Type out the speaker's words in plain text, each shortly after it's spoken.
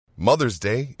Mother's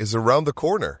Day is around the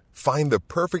corner. Find the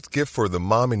perfect gift for the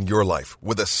mom in your life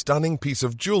with a stunning piece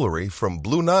of jewelry from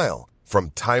Blue Nile.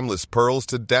 From timeless pearls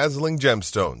to dazzling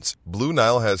gemstones, Blue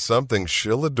Nile has something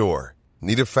she'll adore.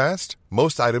 Need it fast?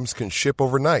 Most items can ship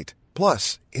overnight.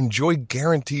 Plus, enjoy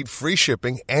guaranteed free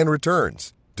shipping and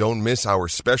returns. Don't miss our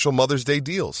special Mother's Day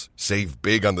deals. Save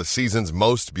big on the season's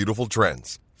most beautiful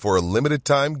trends. For a limited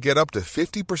time, get up to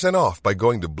 50% off by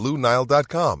going to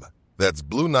BlueNile.com. That's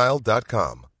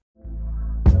BlueNile.com.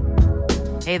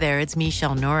 Hey there, it's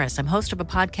Michelle Norris. I'm host of a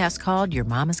podcast called Your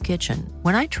Mama's Kitchen.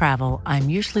 When I travel, I'm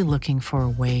usually looking for a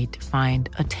way to find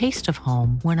a taste of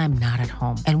home when I'm not at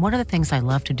home. And one of the things I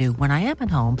love to do when I am at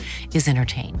home is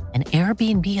entertain. And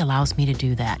Airbnb allows me to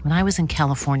do that. When I was in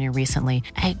California recently,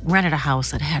 I rented a house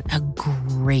that had a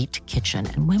great kitchen.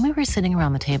 And when we were sitting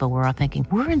around the table, we were all thinking,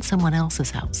 we're in someone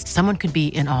else's house. Someone could be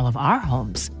in all of our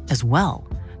homes as well.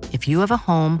 If you have a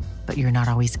home, but you're not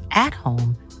always at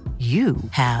home, you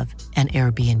have an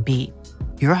Airbnb.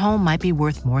 Your home might be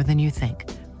worth more than you think.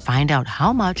 Find out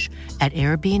how much at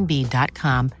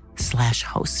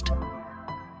airbnb.com/host.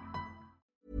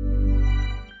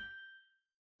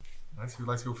 Right, who'd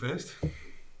like to go first?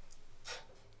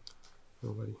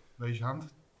 Nobody. Raise your hand.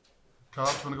 Carl,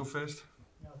 do you want to go first?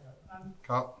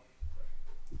 Carl.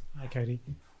 Hi, Cody.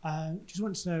 Just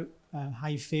wanted to know how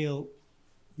you feel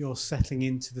you're settling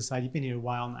into the side. You've been here a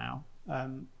while now.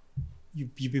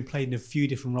 You've been played in a few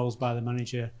different roles by the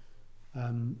manager,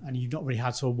 and you've not really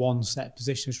had sort of one set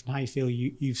position. How you feel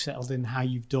you've settled in, how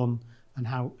you've done, and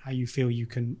how you feel you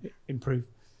can improve.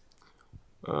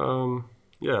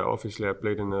 Yeah, obviously I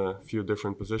played in a few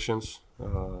different positions,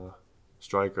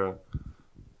 striker,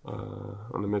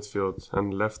 on the midfield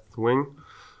and left wing.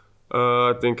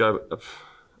 I think I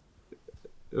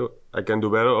can do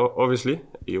better. Obviously,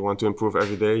 you want to improve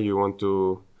every day. You want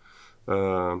to.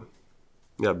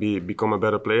 Become a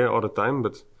better player all the time,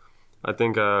 but I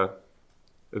think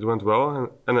it went well,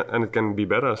 and it can be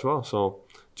better as well. So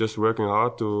just working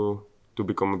hard to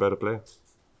become a better player.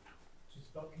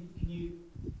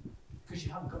 Because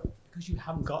you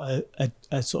haven't got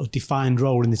a sort of defined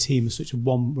role in the team, such a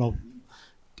one role.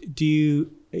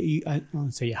 I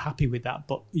won't say you're happy with that,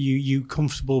 but you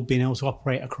comfortable being able to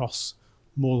operate across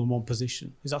more than one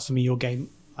position? Is that something your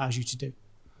game allows you to do?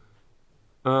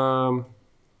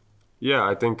 Yeah,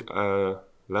 I think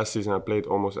last season I played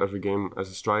almost every game as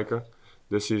a striker.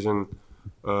 This season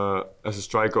as a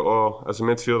striker or as a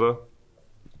midfielder.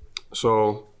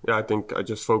 So yeah, I think I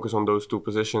just focus on those two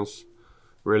positions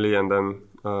really, and then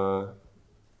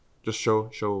just show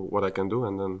what I can do,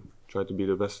 and then try to be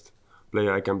the best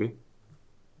player I can be.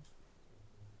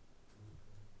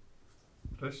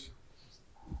 Chris?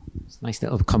 It's a nice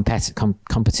little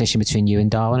competition between you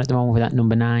and Darwin at the moment with that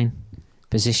number 9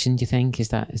 position. Do you think is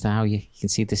that how you can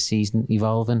see this season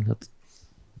evolving?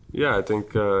 Yeah, I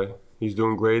think he's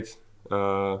doing great,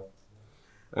 and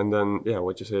then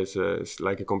what you say is it's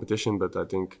like a competition, but I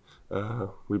think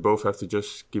we both have to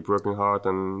just keep working hard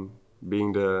and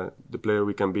being the player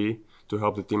we can be to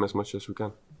help the team as much as we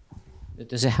can.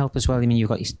 Does it help as well? I mean, you've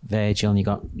got Virgil and you've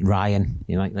got Ryan,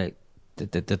 you know, like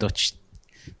the Dutch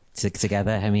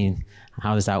together. I mean,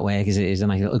 how does that work? Is it a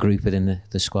nice little group within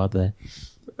the squad there?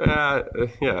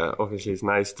 Yeah, obviously it's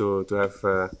nice to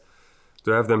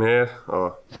have them here.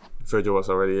 Virgil was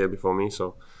already here before me,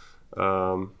 so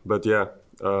but yeah,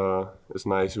 it's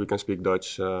nice. We can speak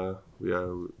Dutch. We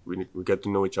get to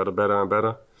know each other better and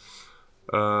better.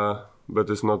 But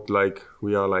it's not like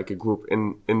we are like a group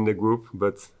in the group.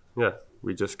 But yeah,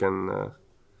 we just can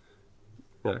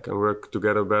work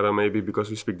together better, maybe because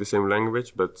we speak the same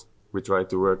language. But we try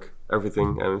to work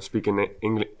everything and speak in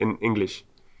English.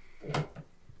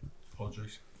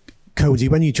 Apologies. Cody,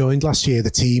 when you joined last year,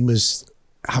 the team was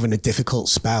having a difficult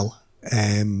spell.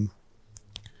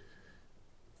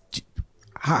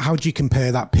 How do you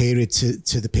compare that period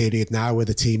to the period now where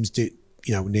the team's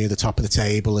near the top of the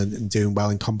table and doing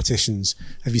well in competitions?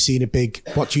 Have you seen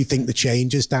what do you think the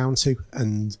change is down to,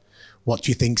 and what do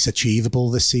you think's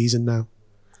achievable this season now?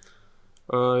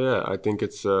 Yeah, I think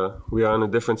it's we are in a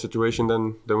different situation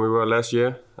than we were last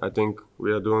year. I think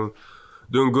we are doing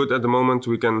good at the moment.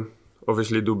 We can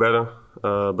obviously do better,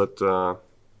 but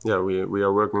we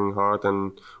are working hard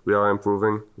and we are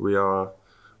improving. We are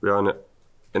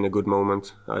in a good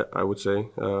moment, I would say.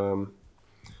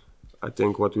 I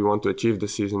think what we want to achieve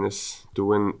this season is to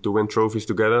win trophies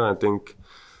together. I think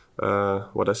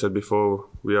what I said before,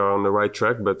 we are on the right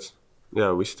track, but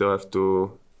yeah, we still have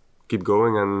to keep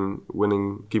going and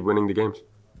keep winning the games.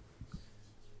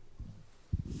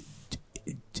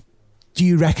 Do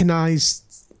you recognise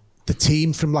the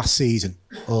team from last season,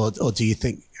 or do you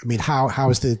think I mean, how have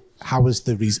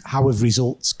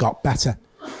results got better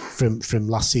from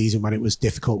last season when it was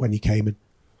difficult when you came in?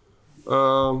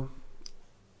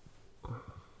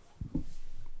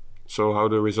 So how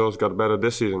the results got better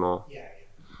this season, or? Yeah.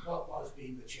 What has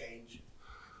been the change?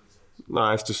 No,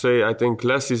 I have to say, I think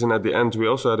last season at the end we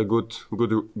also had a good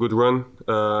run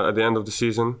at the end of the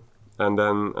season, and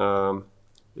then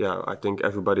I think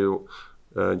everybody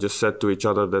just said to each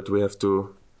other that we have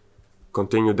to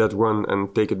continue that run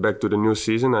and take it back to the new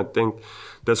season. I think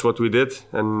that's what we did,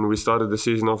 and we started the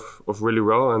season off really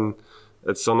well, and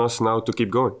it's on us now to keep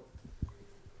going.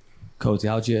 Cody,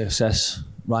 how do you assess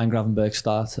Ryan Gravenberg's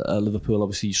start at Liverpool?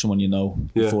 Obviously, someone you know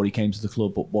before he came to the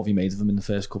club, but what have you made of him in the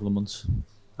first couple of months?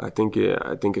 I think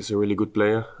he's a really good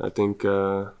player. I think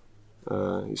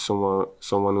he's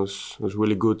someone who's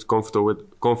really good,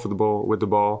 comfortable with the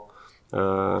ball.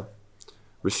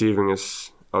 Receiving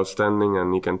is outstanding,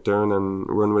 and he can turn and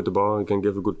run with the ball. He can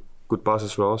give a good pass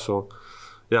as well. So,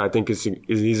 I think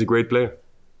he's a great player.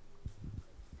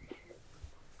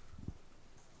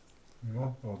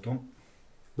 Well done.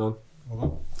 Done.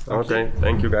 Well done. Okay,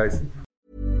 thank you guys.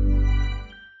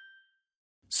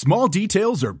 Small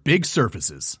details are big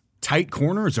surfaces. Tight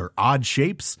corners are odd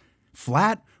shapes.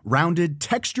 Flat, rounded,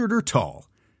 textured, or tall.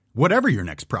 Whatever your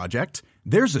next project,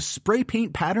 there's a spray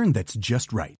paint pattern that's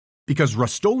just right. Because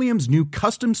Rust-Oleum's new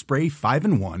Custom Spray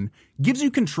 5-in-1 gives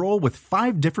you control with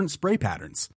 5 different spray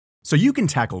patterns. So you can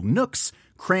tackle nooks,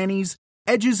 crannies,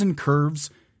 edges, and curves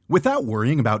without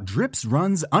worrying about drips,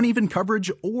 runs, uneven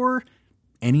coverage, or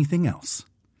anything else.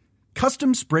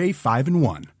 Custom Spray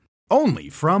 5-in-1. Only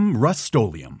from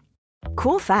Rust-Oleum.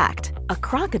 Cool fact, a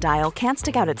crocodile can't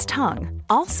stick out its tongue.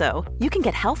 Also, you can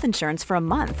get health insurance for a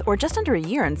month or just under a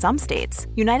year in some states.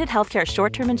 United Healthcare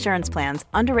short-term insurance plans,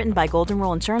 underwritten by Golden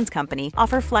Rule Insurance Company,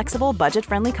 offer flexible,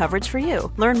 budget-friendly coverage for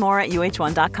you. Learn more at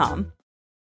uh1.com.